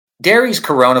Dairy's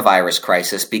coronavirus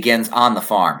crisis begins on the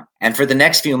farm, and for the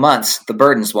next few months, the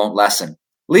burdens won't lessen.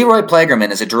 Leroy Plagerman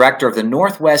is a director of the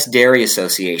Northwest Dairy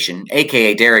Association,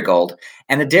 aka Dairygold,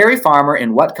 and a dairy farmer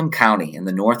in Whatcom County in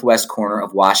the northwest corner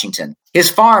of Washington. His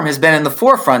farm has been in the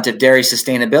forefront of dairy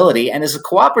sustainability, and as a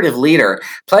cooperative leader,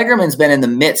 Plagerman's been in the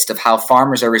midst of how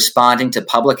farmers are responding to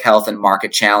public health and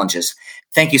market challenges.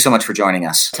 Thank you so much for joining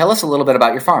us. Tell us a little bit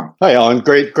about your farm. Hi, Alan.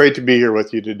 Great to be here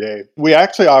with you today. We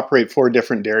actually operate 4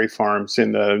 different dairy farms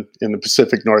in the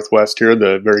Pacific Northwest here,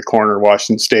 the very corner of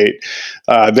Washington State.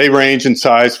 They range in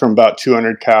size from about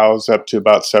 200 cows up to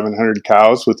about 700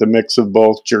 cows, with a mix of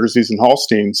both Jerseys and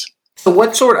Holsteins. So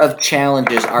what sort of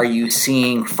challenges are you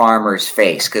seeing farmers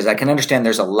face? Because I can understand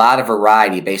there's a lot of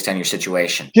variety based on your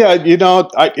situation. Yeah,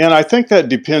 I think that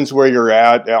depends where you're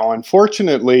at, Alan.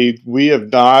 Fortunately, we have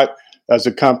not, as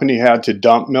a company, had to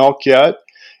dump milk yet.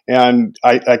 And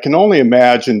I can only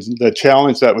imagine the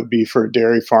challenge that would be for a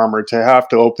dairy farmer to have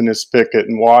to open his spigot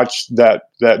and watch that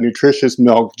nutritious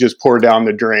milk just pour down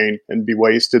the drain and be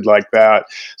wasted like that.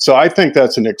 So I think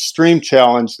that's an extreme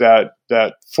challenge that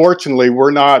fortunately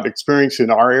we're not experiencing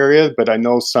in our area, but I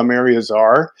know some areas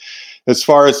are. As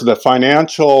far as the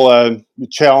financial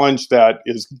challenge that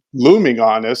is looming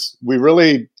on us,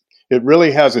 it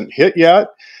really hasn't hit yet.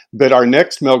 But our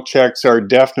next milk checks are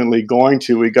definitely going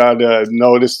to. We got to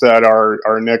notice that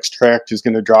our next check is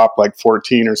going to drop like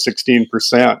 14 or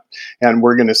 16%. And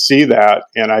we're going to see that.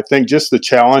 And I think just the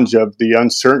challenge of the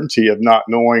uncertainty of not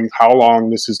knowing how long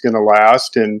this is going to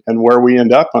last and where we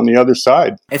end up on the other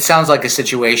side. It sounds like a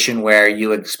situation where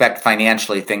you expect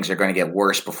financially things are going to get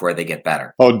worse before they get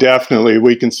better. Oh, definitely.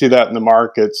 We can see that in the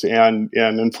markets. And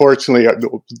unfortunately,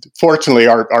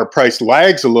 our price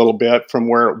lags a little bit from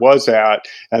where it was at.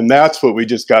 And that's what we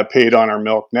just got paid on our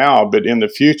milk now. But in the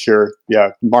future,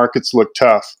 markets look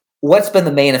tough. What's been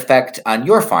the main effect on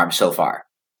your farm so far?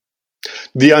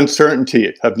 The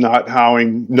uncertainty of not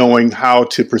knowing how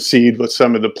to proceed with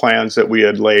some of the plans that we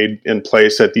had laid in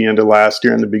place at the end of last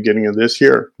year and the beginning of this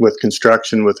year, with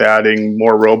construction, with adding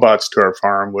more robots to our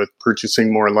farm, with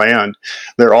purchasing more land.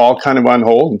 They're all kind of on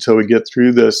hold until we get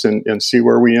through this and see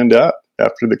where we end up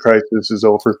after the crisis is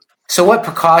over. So what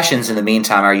precautions in the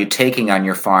meantime are you taking on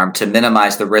your farm to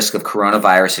minimize the risk of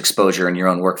coronavirus exposure in your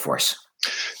own workforce?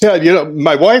 Yeah,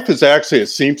 my wife is actually a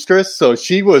seamstress, so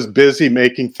she was busy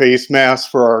making face masks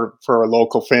for our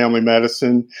local family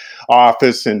medicine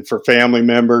office and for family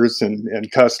members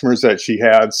and customers that she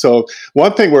had. So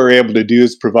one thing we were able to do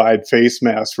is provide face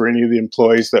masks for any of the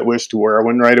employees that wish to wear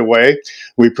one right away.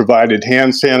 We provided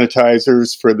hand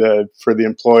sanitizers for the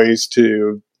employees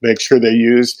to make sure they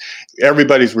use.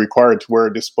 Everybody's required to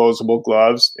wear disposable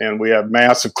gloves, and we have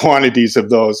massive quantities of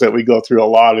those that we go through, a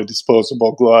lot of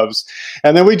disposable gloves.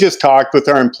 And then we just talked with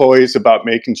our employees about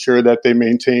making sure that they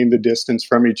maintain the distance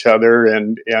from each other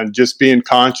and just being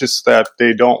conscious that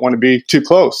they don't want to be too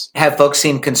close. Have folks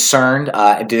seemed concerned?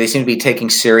 Do they seem to be taking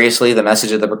seriously the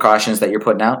message of the precautions that you're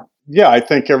putting out? Yeah, I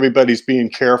think everybody's being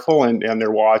careful and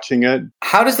they're watching it.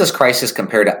 How does this crisis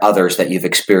compare to others that you've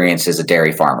experienced as a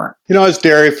dairy farmer? As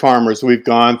dairy farmers, we've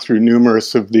gone through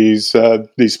numerous of these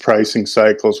pricing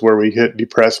cycles where we hit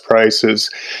depressed prices.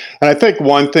 And I think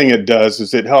one thing it does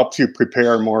is it helps you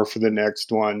prepare more for the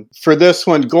next one. For this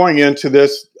one, going into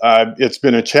this, it's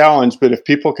been a challenge, but if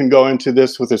people can go into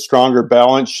this with a stronger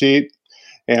balance sheet,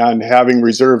 and having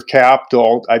reserve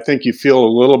capital, I think you feel a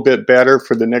little bit better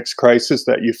for the next crisis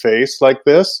that you face like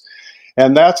this.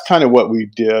 And that's kind of what we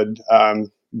did,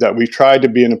 that we tried to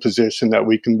be in a position that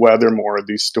we can weather more of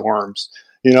these storms.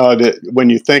 When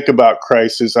you think about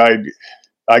crisis,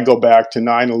 I go back to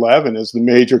 9/11 as the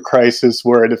major crisis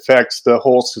where it affects the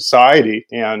whole society.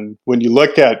 And when you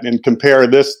look at and compare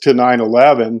this to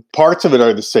 9/11, parts of it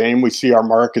are the same. We see our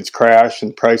markets crash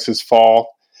and prices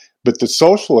fall. But the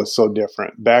social is so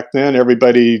different. Back then,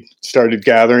 everybody started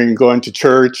gathering and going to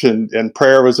church, and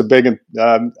prayer was a big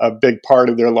part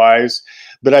of their lives.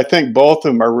 But I think both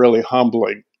of them are really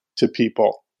humbling to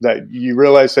people, that you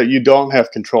realize that you don't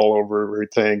have control over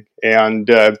everything, and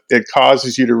it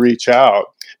causes you to reach out.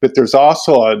 But there's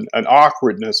also an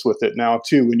awkwardness with it now,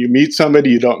 too. When you meet somebody,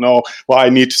 you don't know, well, I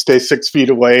need to stay 6 feet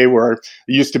away, where it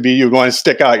used to be you want to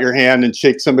stick out your hand and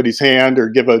shake somebody's hand or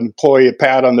give an employee a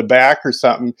pat on the back or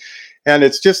something. And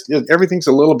it's just, everything's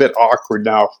a little bit awkward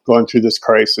now going through this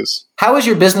crisis. How has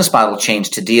your business model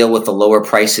changed to deal with the lower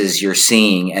prices you're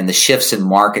seeing and the shifts in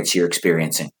markets you're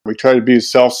experiencing? We try to be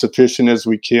as self-sufficient as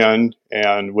we can.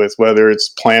 And with whether it's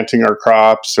planting our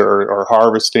crops or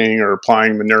harvesting or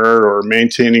applying manure or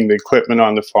maintaining the equipment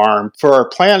on the farm. For our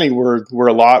planning, we're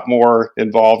a lot more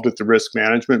involved with the risk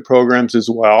management programs as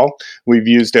well. We've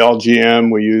used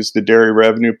LGM, we use the Dairy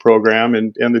Revenue Program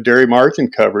and the Dairy Margin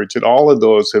Coverage, and all of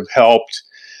those have helped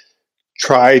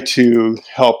try to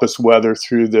help us weather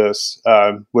through this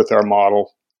with our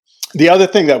model. The other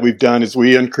thing that we've done is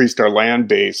we increased our land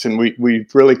base, and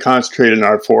we've really concentrated on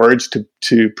our forage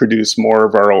to produce more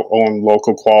of our own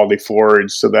local quality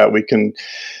forage so that we can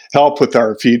help with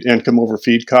our feed income over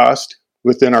feed cost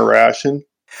within our ration.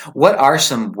 What are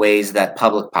some ways that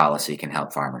public policy can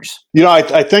help farmers?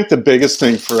 I think the biggest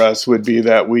thing for us would be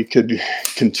that we could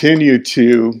continue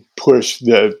to push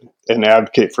and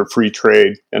advocate for free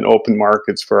trade and open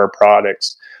markets for our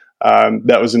products.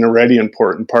 That was an already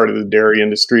important part of the dairy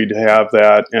industry to have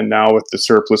that. And now with the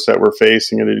surplus that we're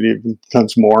facing, it even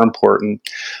becomes more important.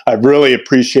 I've really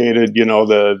appreciated,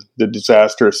 the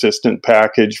disaster assistance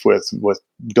package with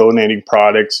donating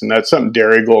products. And that's something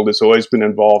Dairygold has always been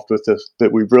involved with,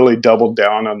 that we've really doubled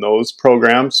down on those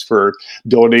programs for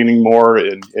donating more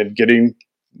and getting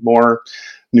more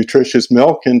nutritious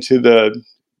milk into the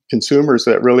consumers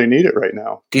that really need it right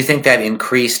now. Do you think that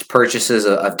increased purchases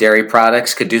of dairy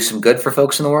products could do some good for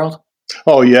folks in the world?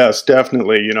 Oh, yes,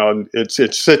 definitely.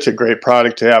 It's such a great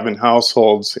product to have in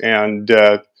households, and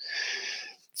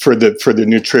for the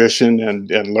nutrition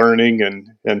and learning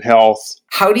and health.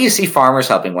 How do you see farmers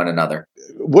helping one another?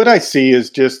 What I see is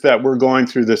just that we're going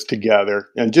through this together,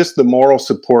 and just the moral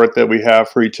support that we have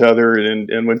for each other.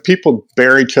 And when people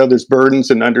bear each other's burdens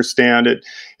and understand it,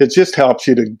 it just helps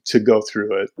you to go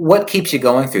through it. What keeps you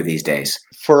going through these days?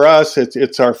 For us,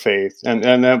 it's our faith,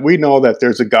 and that we know that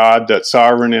there's a God that's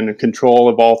sovereign and in control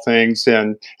of all things,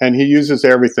 and He uses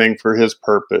everything for His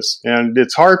purpose. And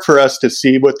it's hard for us to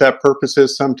see what that purpose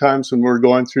is sometimes when we're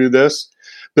going through this.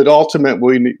 But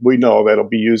ultimately, we know that it'll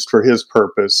be used for His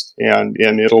purpose, and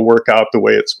it'll work out the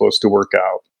way it's supposed to work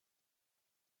out.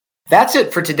 That's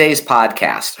it for today's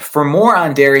podcast. For more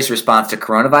on dairy's response to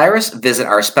coronavirus, visit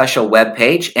our special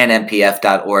webpage,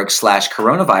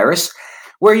 nmpf.org/coronavirus,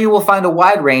 where you will find a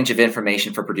wide range of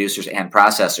information for producers and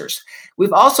processors.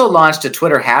 We've also launched a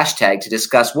Twitter hashtag to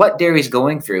discuss what dairy is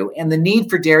going through and the need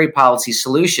for dairy policy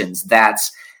solutions. That's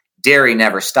Dairy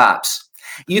Never Stops.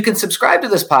 You can subscribe to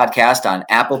this podcast on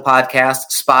Apple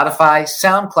Podcasts, Spotify,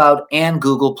 SoundCloud, and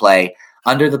Google Play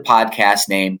under the podcast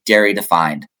name Dairy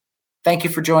Defined. Thank you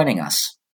for joining us.